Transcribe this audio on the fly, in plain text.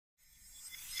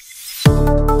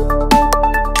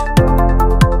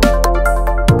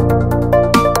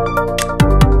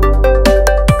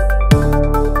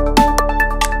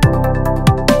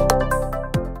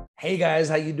guys,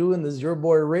 how you doing? This is your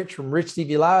boy Rich from Rich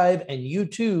TV Live, and you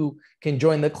too can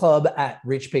join the club at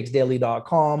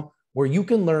richpicksdaily.com, where you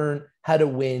can learn how to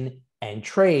win and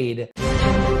trade.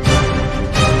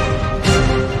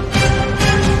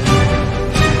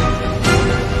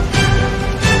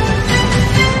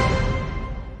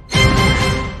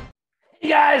 Hey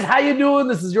guys, how you doing?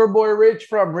 This is your boy Rich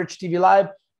from Rich TV Live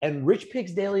and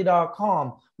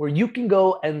richpicksdaily.com, where you can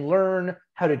go and learn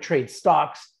how to trade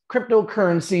stocks,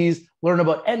 cryptocurrencies, learn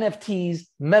about NFTs,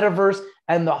 Metaverse,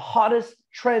 and the hottest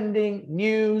trending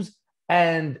news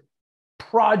and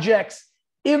projects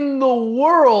in the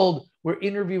world. We're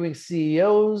interviewing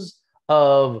CEOs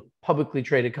of publicly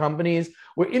traded companies.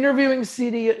 We're interviewing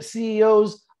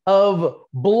CEOs of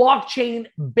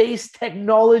blockchain-based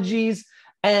technologies.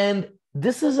 And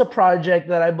this is a project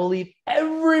that I believe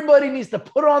everybody needs to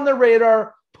put on their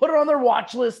radar, put it on their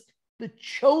watch list. The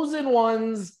Chosen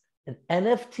Ones, an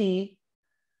NFT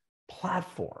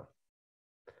platform.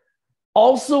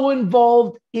 Also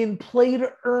involved in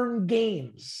play-to-earn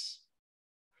games.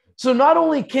 So not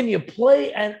only can you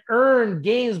play and earn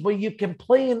games, but you can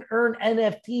play and earn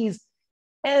NFTs,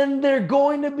 and they're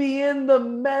going to be in the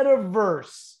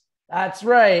Metaverse. That's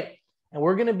right. And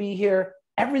we're going to be here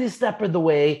every step of the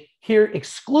way, here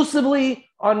exclusively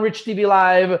on Rich TV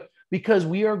Live, because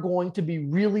we are going to be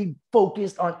really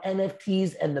focused on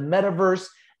NFTs and the Metaverse.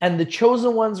 And the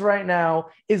Chosen Ones right now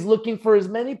is looking for as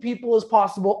many people as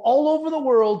possible all over the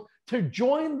world to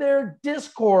join their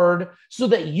Discord so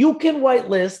that you can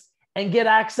whitelist and get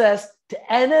access to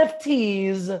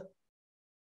NFTs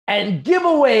and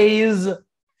giveaways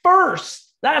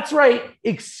first. That's right,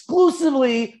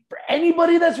 exclusively for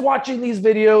anybody that's watching these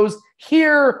videos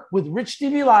here with Rich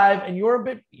TV Live and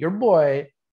your boy,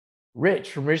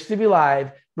 Rich from Rich TV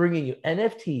Live, bringing you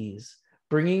NFTs,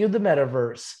 bringing you the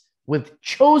Metaverse with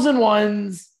Chosen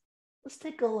Ones. Let's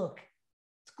take a look.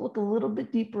 Let's look a little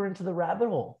bit deeper into the rabbit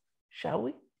hole, shall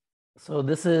we? So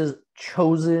this is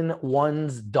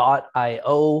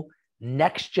choseenones.io,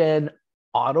 next-gen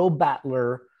auto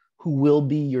battler who will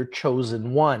be your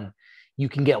chosen one. You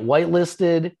can get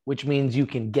whitelisted, which means you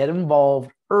can get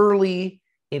involved early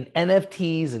in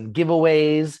NFTs and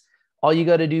giveaways. All you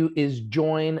got to do is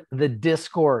join the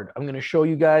Discord. I'm going to show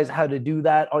you guys how to do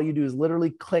that. All you do is literally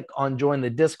click on join the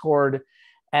Discord,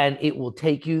 and it will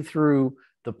take you through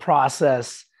the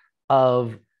process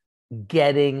of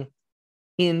getting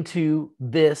into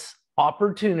this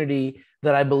opportunity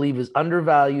that I believe is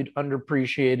undervalued,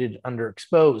 underappreciated,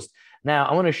 underexposed. Now,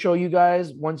 I want to show you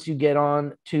guys, once you get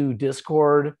on to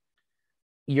Discord,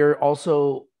 you're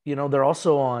also, they're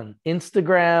also on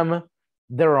Instagram.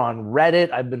 They're on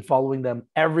Reddit. I've been following them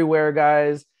everywhere,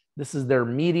 guys. This is their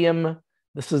Medium.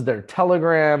 This is their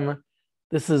Telegram.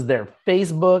 This is their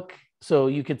Facebook. So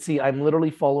you can see I'm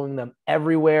literally following them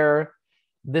everywhere.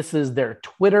 This is their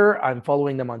Twitter. I'm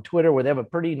following them on Twitter, where they have a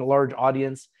pretty large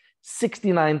audience,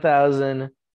 69,000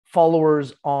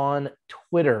 followers on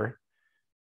Twitter.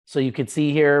 So you can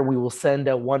see here, we will send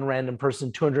out one random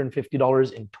person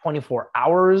 $250 in 24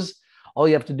 hours. All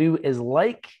you have to do is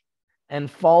like and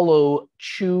follow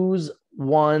Chosen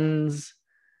Ones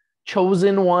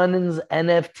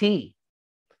NFT.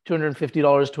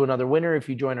 $250 to another winner if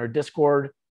you join our Discord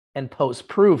and post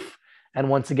proof. And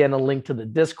once again, a link to the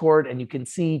Discord, and you can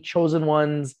see Chosen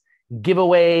Ones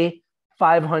giveaway,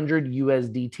 500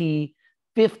 USDT,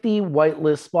 50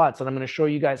 whitelist spots. And I'm going to show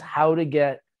you guys how to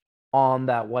get on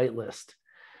that whitelist.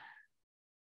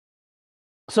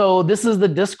 So this is the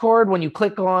Discord. When you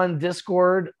click on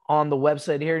Discord on the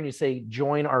website here and you say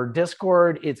join our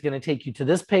Discord, it's going to take you to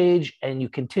this page, and you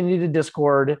continue to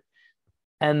Discord.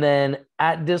 And then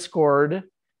at Discord,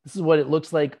 this is what it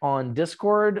looks like on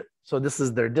Discord. So this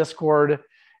is their Discord,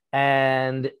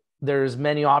 and there's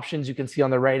many options you can see on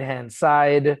the right-hand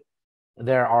side.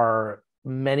 There are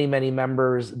many, many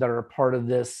members that are a part of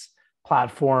this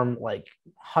platform, like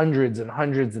hundreds and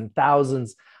hundreds and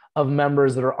thousands of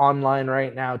members that are online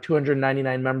right now,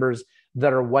 299 members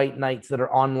that are white knights that are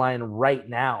online right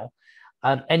now.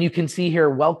 And you can see here,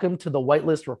 welcome to the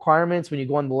whitelist requirements. When you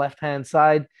go on the left-hand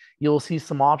side, you'll see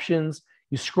some options.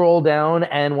 You scroll down,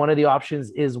 and one of the options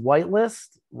is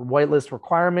whitelist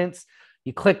requirements.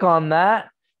 You click on that,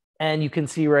 and you can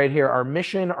see right here, our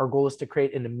mission, our goal is to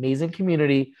create an amazing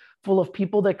community full of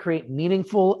people that create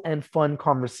meaningful and fun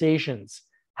conversations.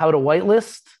 How to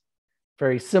whitelist?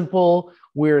 Very simple.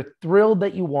 We're thrilled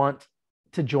that you want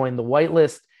to join the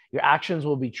whitelist. Your actions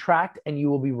will be tracked, and you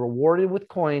will be rewarded with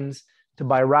coins to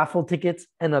buy raffle tickets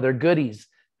and other goodies.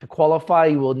 To qualify,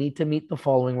 you will need to meet the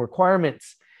following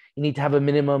requirements. You need to have a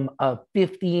minimum of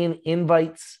 15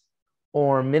 invites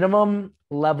or minimum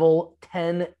level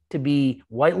 10 to be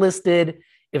whitelisted.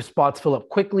 If spots fill up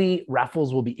quickly,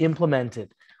 raffles will be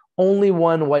implemented. Only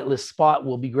one whitelist spot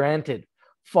will be granted.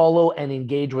 Follow and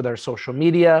engage with our social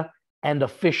media and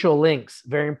official links.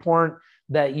 Very important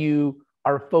that you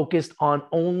are focused on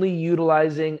only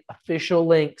utilizing official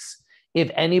links. If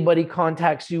anybody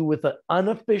contacts you with an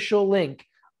unofficial link,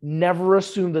 never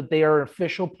assume that they are an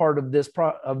official part of this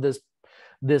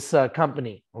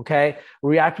company. Okay,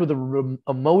 react with the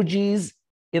emojis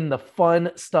in the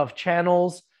fun stuff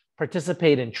channels.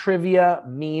 Participate in trivia,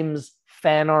 memes,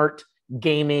 fan art,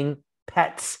 gaming,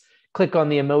 pets. Click on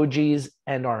the emojis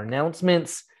and our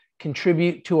announcements.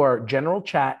 Contribute to our general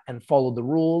chat and follow the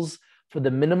rules for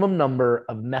the minimum number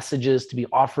of messages to be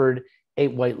offered a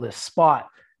whitelist spot.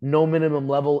 No minimum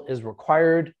level is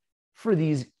required for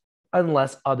these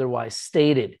unless otherwise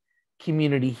stated.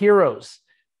 Community heroes.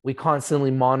 We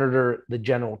constantly monitor the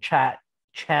general chat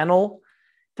channel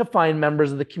to find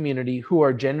members of the community who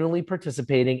are genuinely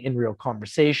participating in real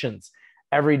conversations.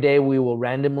 Every day, we will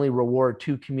randomly reward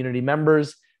 2 community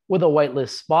members with a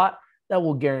whitelist spot that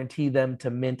will guarantee them to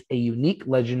mint a unique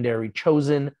legendary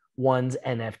chosen ones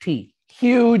NFT.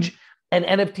 Huge. And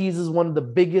NFTs is one of the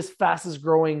biggest, fastest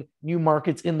growing new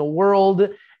markets in the world.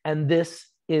 And this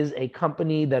is a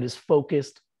company that is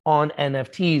focused on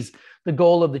NFTs. The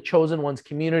goal of the Chosen Ones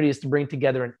community is to bring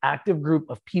together an active group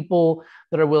of people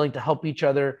that are willing to help each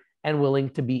other and willing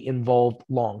to be involved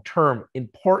long term.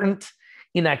 Important.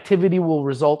 Inactivity will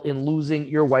result in losing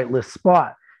your whitelist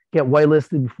spot. Get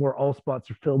whitelisted before all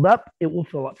spots are filled up. It will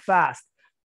fill up fast.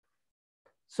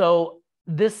 So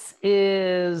this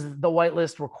is the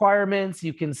whitelist requirements.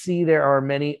 You can see there are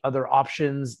many other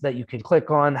options that you can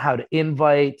click on: how to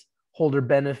invite, holder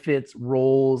benefits,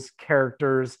 roles,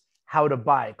 characters, how to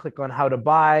buy. Click on how to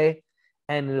buy,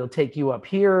 and it'll take you up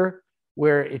here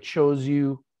where it shows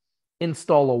you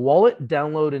install a wallet,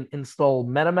 download and install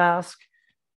MetaMask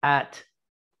at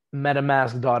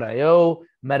metamask.io.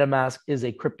 MetaMask is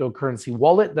a cryptocurrency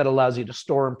wallet that allows you to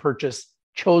store and purchase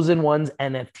Chosen Ones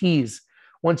NFTs.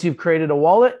 Once you've created a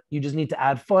wallet, you just need to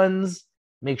add funds.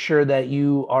 Make sure that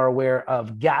you are aware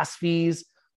of gas fees.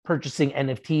 Purchasing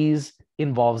NFTs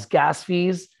involves gas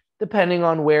fees, depending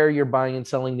on where you're buying and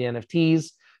selling the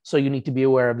NFTs. So you need to be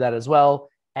aware of that as well.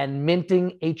 And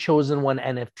minting a Chosen One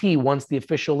NFT. Once the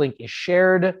official link is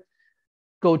shared,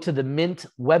 go to the Mint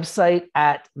website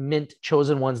at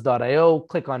mintchosenones.io.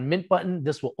 Click on Mint button.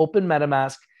 This will open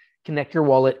MetaMask, connect your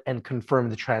wallet, and confirm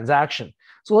the transaction.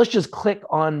 So let's just click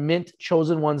on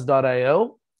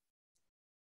mintchosenones.io.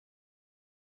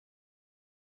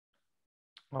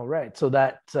 All right,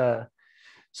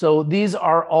 so these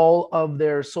are all of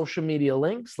their social media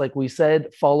links. Like we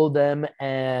said, follow them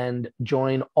and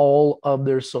join all of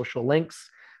their social links.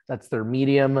 That's their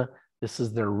Medium. This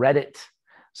is their Reddit.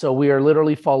 So we are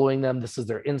literally following them. This is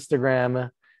their Instagram,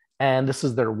 and this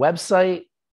is their website.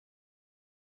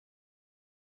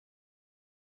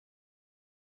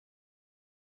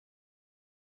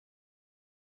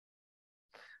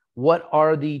 What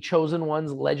are the Chosen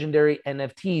Ones legendary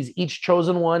NFTs? Each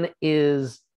Chosen One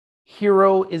is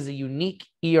hero is a unique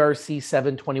ERC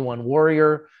 721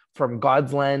 warrior from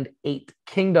God's Land 8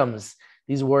 Kingdoms.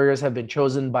 These warriors have been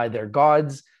chosen by their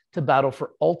gods to battle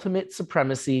for ultimate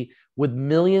supremacy with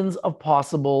millions of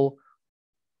possible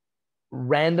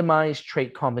randomized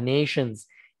trait combinations.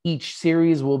 Each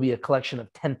series will be a collection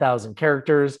of 10,000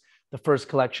 characters. The first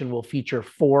collection will feature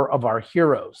 4 of our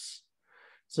heroes.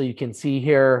 So you can see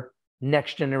here,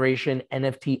 next generation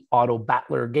NFT auto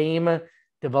battler game,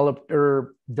 developed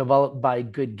by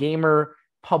Good Gamer,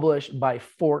 published by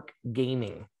Fork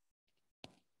Gaming.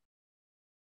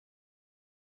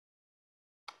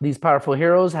 These powerful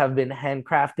heroes have been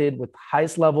handcrafted with the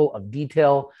highest level of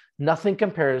detail. Nothing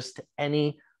compares to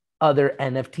any other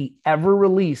NFT ever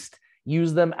released.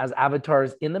 Use them as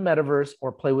avatars in the metaverse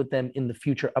or play with them in the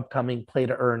future upcoming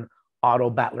play-to-earn auto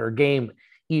battler game.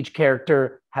 Each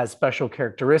character has special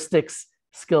characteristics,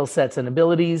 skill sets, and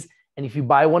abilities. And if you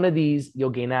buy one of these, you'll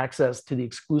gain access to the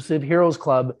exclusive Heroes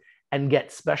Club and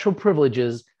get special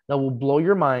privileges that will blow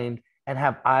your mind and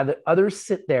have others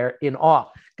sit there in awe.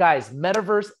 Guys,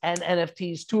 Metaverse and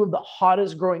NFTs, 2 of the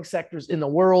hottest growing sectors in the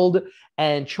world,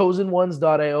 and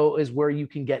ChosenOnes.io is where you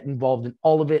can get involved in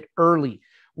all of it early.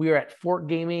 We are at Fork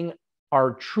Gaming,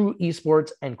 our true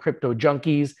esports and crypto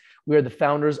junkies. We are the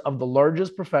founders of the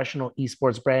largest professional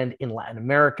esports brand in Latin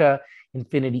America,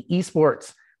 Infinity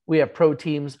Esports. We have pro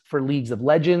teams for Leagues of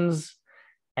Legends,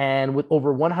 and with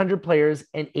over 100 players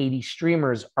and 80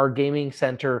 streamers, our gaming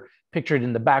center, pictured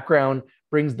in the background,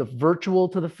 brings the virtual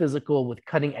to the physical with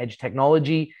cutting-edge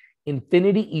technology.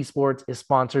 Infinity Esports is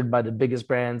sponsored by the biggest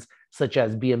brands such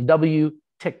as BMW,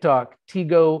 TikTok,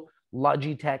 Tigo,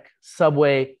 Logitech,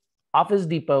 Subway, Office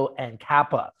Depot, and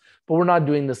Kappa. But we're not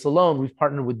doing this alone. We've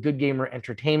partnered with Good Gamer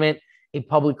Entertainment, a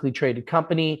publicly traded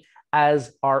company,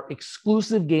 as our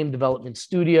exclusive game development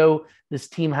studio. This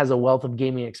team has a wealth of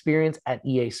gaming experience at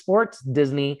EA Sports,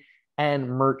 Disney, and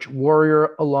Merch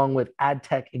Warrior, along with ad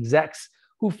tech execs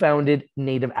who founded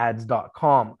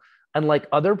nativeads.com. Unlike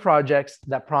other projects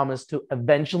that promise to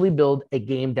eventually build a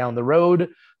game down the road,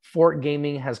 Fort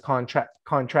Gaming has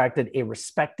contracted a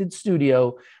respected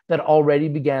studio that already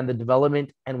began the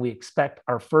development, and we expect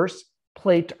our first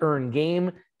play-to-earn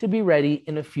game to be ready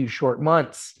in a few short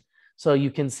months. So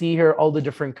you can see here all the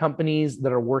different companies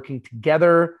that are working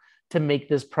together to make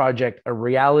this project a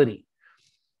reality.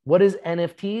 What is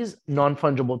NFTs?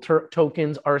 Non-fungible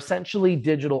tokens are essentially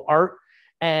digital art.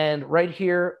 And right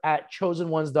here at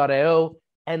choseenones.io,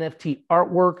 NFT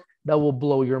artwork that will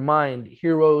blow your mind.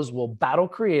 Heroes will battle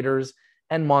creators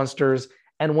and monsters.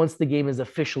 And once the game is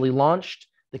officially launched,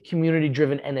 the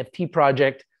community-driven NFT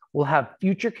project will have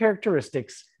future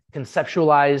characteristics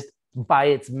conceptualized by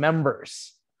its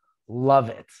members. Love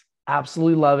it.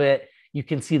 Absolutely love it. You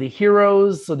can see the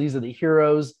heroes. So these are the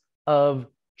heroes of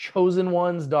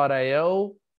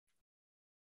choseenones.io.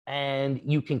 And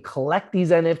you can collect these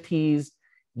NFTs.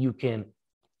 You can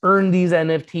earn these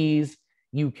NFTs.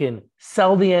 You can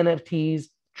sell the NFTs,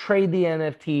 trade the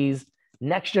NFTs.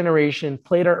 Next generation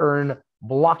play to earn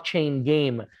blockchain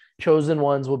game. Chosen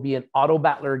Ones will be an auto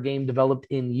battler game developed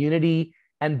in Unity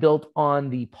and built on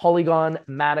the Polygon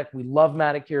MATIC. We love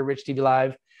MATIC here at Rich TV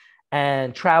Live.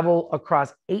 And travel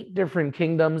across 8 different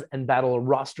kingdoms and battle a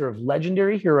roster of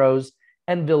legendary heroes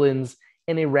and villains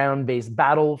in a round-based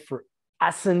battle for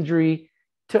ascendancy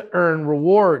to earn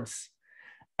rewards.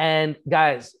 And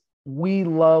guys, we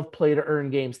love play-to-earn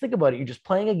games. Think about it. You're just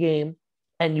playing a game,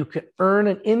 and you can earn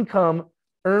an income,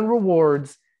 earn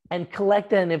rewards, and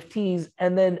collect NFTs,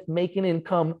 and then make an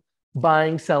income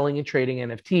buying, selling, and trading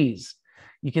NFTs.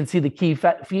 You can see the key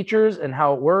features and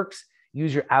how it works.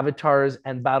 Use your avatars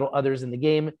and battle others in the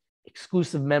game.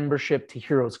 Exclusive membership to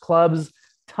Heroes Clubs.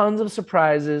 Tons of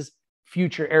surprises.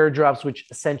 Future airdrops, which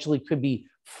essentially could be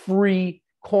free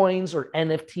coins or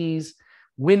NFTs.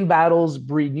 Win battles,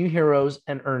 breed new heroes,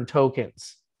 and earn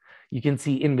tokens. You can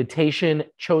see invitation,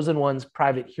 Chosen Ones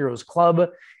Private Heroes Club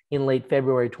in late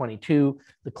February 22.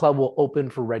 The club will open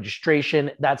for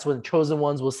registration. That's when Chosen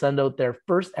Ones will send out their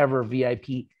first ever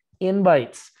VIP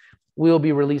invites. We'll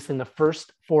be releasing the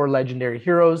first 4 legendary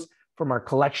heroes from our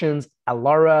collections,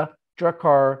 Alara,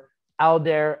 Drakar,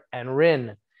 Aldair, and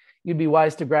Rynn. You'd be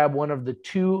wise to grab one of the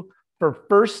 2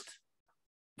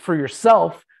 for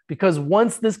yourself, because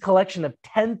once this collection of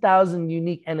 10,000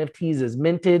 unique NFTs is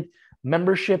minted,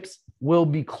 memberships will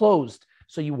be closed.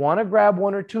 So you want to grab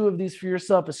 1 or 2 of these for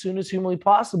yourself as soon as humanly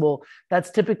possible. That's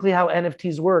typically how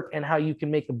NFTs work and how you can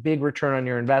make a big return on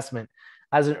your investment.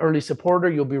 As an early supporter,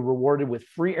 you'll be rewarded with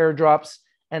free airdrops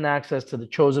and access to the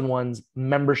Chosen Ones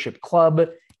membership club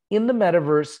in the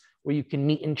Metaverse, where you can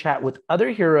meet and chat with other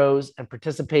heroes and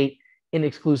participate in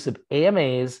exclusive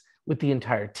AMAs with the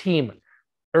entire team.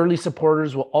 Early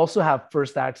supporters will also have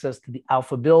first access to the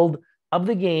alpha build of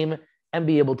the game and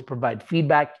be able to provide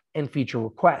feedback and feature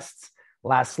requests.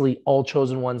 Lastly, all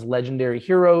Chosen Ones legendary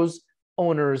heroes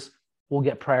owners will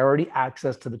get priority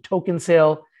access to the token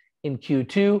sale in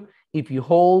Q2. If you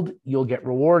hold, you'll get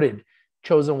rewarded.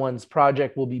 Chosen Ones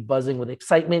project will be buzzing with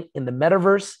excitement in the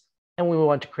Metaverse, and we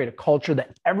want to create a culture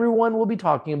that everyone will be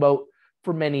talking about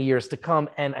for many years to come.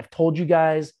 And I've told you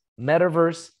guys,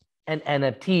 Metaverse and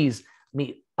NFTs.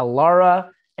 Meet Alara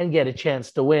and get a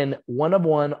chance to win one of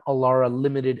one Alara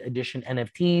limited edition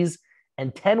NFTs,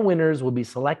 and 10 winners will be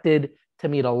selected to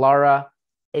meet Alara,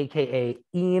 aka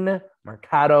Ian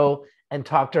Mercado, and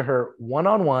talk to her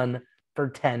one-on-one for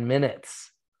 10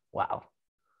 minutes. Wow.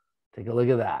 Take a look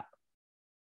at that.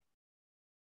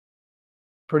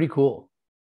 Pretty cool.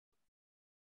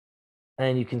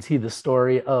 And you can see the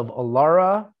story of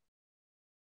Alara.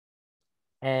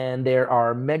 And there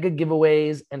are mega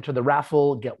giveaways. Enter the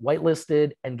raffle, get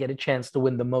whitelisted, and get a chance to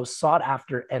win the most sought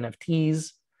after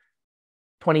NFTs.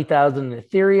 20,000 in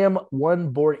Ethereum, 1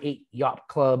 Bored Ape Yacht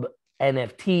Club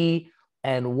NFT,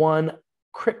 and 1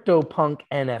 CryptoPunk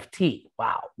NFT.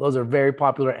 Wow, those are very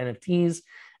popular NFTs.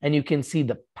 And you can see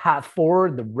the path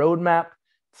forward, the roadmap,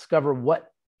 discover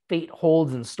what fate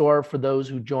holds in store for those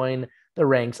who join the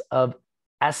ranks of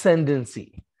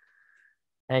ascendancy.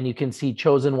 And you can see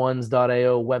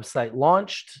choseenones.io website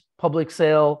launched, public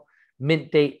sale,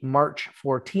 mint date March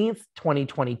 14th,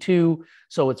 2022.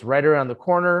 So it's right around the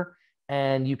corner.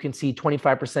 And you can see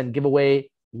 25% giveaway,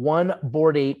 1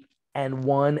 Bored Ape and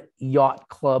one yacht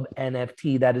club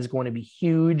NFT. That is going to be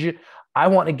huge. I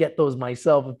want to get those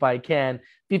myself if I can.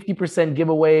 50%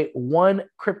 giveaway, one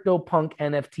CryptoPunk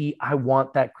NFT. I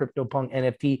want that CryptoPunk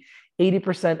NFT.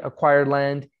 80% acquired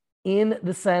land in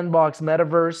the Sandbox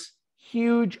Metaverse.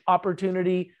 Huge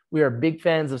opportunity. We are big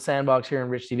fans of Sandbox here in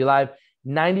Rich TV Live.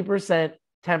 90%,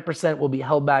 10% will be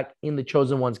held back in the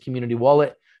Chosen Ones community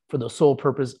wallet for the sole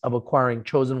purpose of acquiring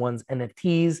Chosen Ones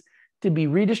NFTs to be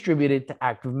redistributed to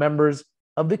active members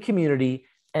of the community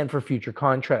and for future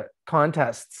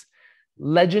contests.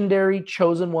 Legendary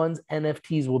Chosen Ones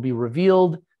NFTs will be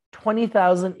revealed.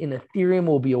 20,000 in Ethereum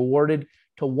will be awarded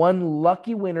to one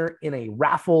lucky winner in a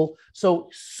raffle. So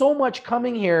much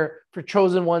coming here for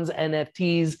Chosen Ones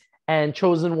NFTs and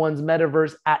Chosen Ones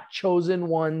Metaverse at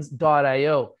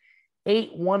chosenones.io.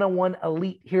 8 one-on-one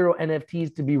elite hero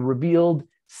NFTs to be revealed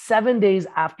 7 days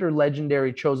after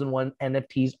legendary Chosen One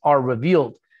NFTs are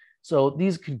revealed. So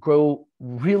these could grow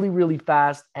really, really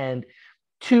fast. And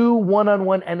 2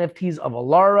 one-on-one NFTs of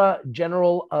Alara,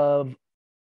 General of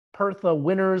Pertha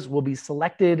winners will be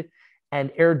selected and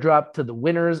airdropped to the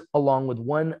winners, along with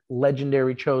 1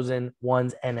 legendary Chosen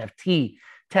Ones NFT.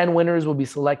 10 winners will be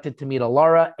selected to meet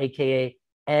Alara, aka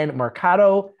Ann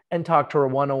Mercado, and talk to her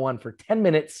one-on-one for 10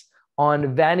 minutes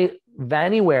on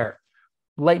Vanyware.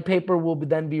 Light paper will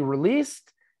then be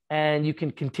released, and you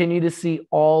can continue to see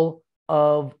all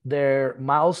of their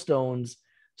milestones.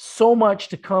 So much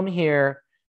to come here,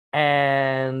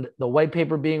 and the white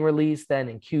paper being released. Then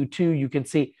in Q2, you can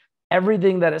see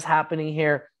everything that is happening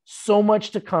here. So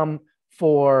much to come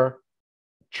for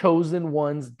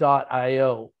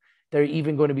chosenones.io. They're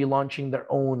even going to be launching their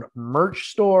own merch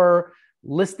store,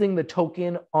 listing the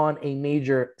token on a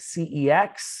major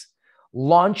CEX,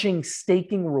 launching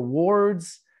staking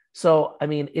rewards. So, I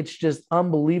mean, it's just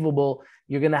unbelievable.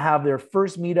 You're going to have their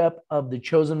first meetup of the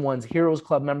Chosen Ones Heroes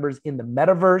Club members in the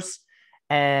Metaverse.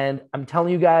 And I'm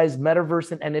telling you guys,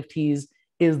 Metaverse and NFTs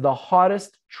is the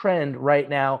hottest trend right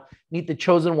now. Meet the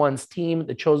Chosen Ones team.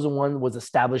 The Chosen One was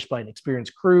established by an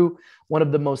experienced crew, one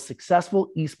of the most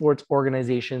successful esports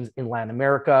organizations in Latin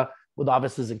America, with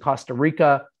offices in Costa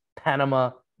Rica,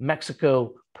 Panama,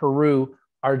 Mexico, Peru,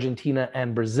 Argentina,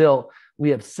 and Brazil. We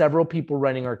have several people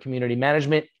running our community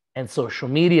management and social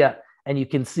media. And you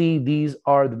can see these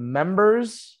are the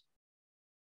members.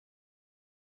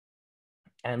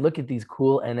 And look at these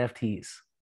cool NFTs.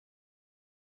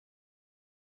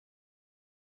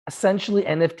 Essentially,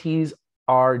 NFTs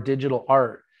are digital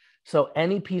art. So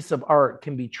any piece of art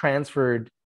can be transferred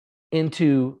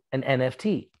into an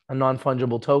NFT, a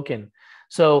non-fungible token.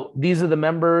 So these are the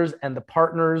members and the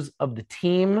partners of the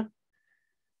team.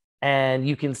 And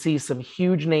you can see some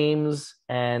huge names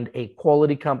and a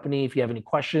quality company. If you have any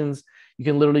questions, you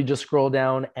can literally just scroll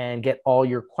down and get all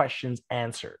your questions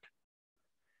answered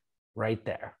right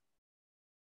there.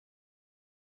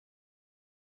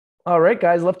 All right,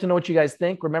 guys, love to know what you guys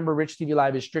think. Remember, Rich TV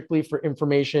Live is strictly for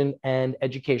information and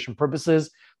education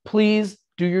purposes. Please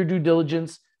do your due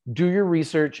diligence, do your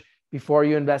research before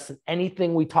you invest in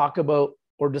anything we talk about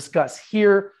or discuss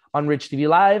here on Rich TV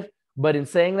Live. But in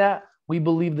saying that, we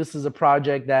believe this is a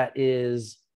project that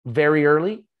is very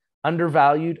early,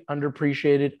 undervalued,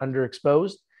 underappreciated,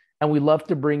 underexposed, and we love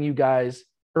to bring you guys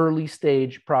early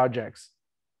stage projects.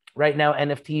 Right now,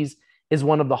 NFTs is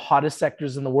one of the hottest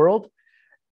sectors in the world.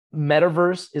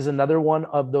 Metaverse is another one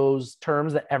of those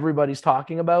terms that everybody's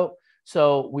talking about.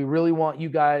 So we really want you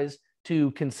guys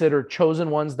to consider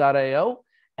chosenones.io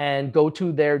and go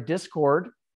to their Discord.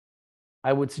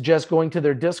 I would suggest going to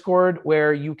their Discord,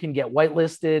 where you can get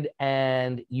whitelisted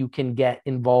and you can get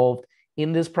involved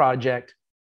in this project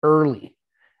early.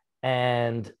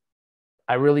 And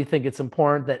I really think it's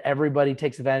important that everybody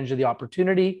takes advantage of the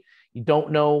opportunity. You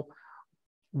don't know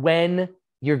when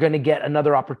you're going to get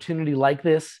another opportunity like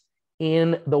this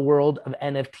in the world of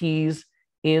NFTs,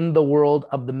 in the world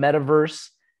of the Metaverse.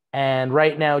 And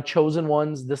right now, Chosen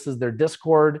Ones, this is their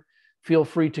Discord. Feel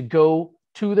free to go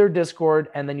to their Discord,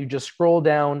 and then you just scroll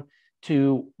down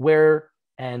to where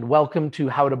and welcome to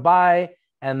how to buy.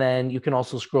 And then you can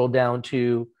also scroll down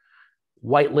to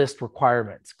whitelist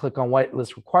requirements. Click on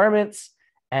whitelist requirements.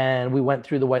 And we went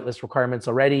through the whitelist requirements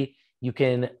already. You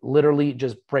can literally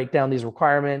just break down these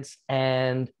requirements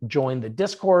and join the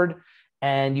Discord.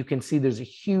 And you can see there's a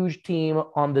huge team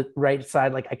on the right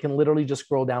side. Like, I can literally just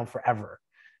scroll down forever.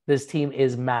 This team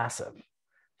is massive.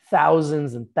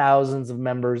 Thousands and thousands of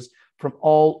members from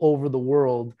all over the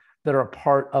world that are a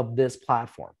part of this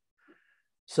platform.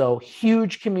 So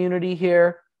huge community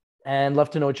here, and love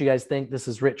to know what you guys think. This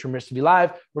is Rich from Rich TV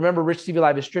Live. Remember, Rich TV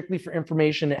Live is strictly for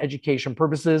information and education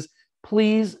purposes.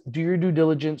 Please do your due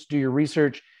diligence, do your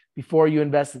research before you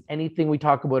invest in anything we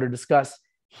talk about or discuss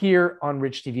here on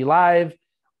Rich TV Live.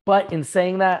 But in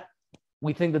saying that,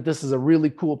 we think that this is a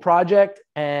really cool project,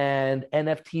 and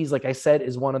NFTs, like I said,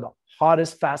 is one of the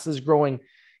hottest, fastest growing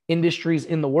industries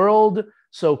in the world.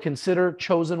 So consider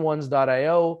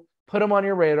chosenones.io, put them on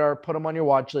your radar, put them on your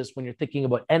watch list when you're thinking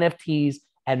about NFTs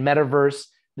and Metaverse.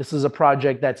 This is a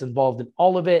project that's involved in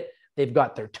all of it. They've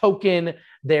got their token.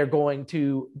 They're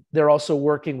also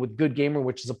working with Good Gamer,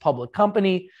 which is a public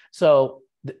company. So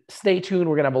stay tuned.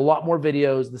 We're going to have a lot more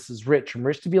videos. This is Rich from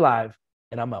Rich TV Live,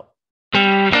 and I'm out.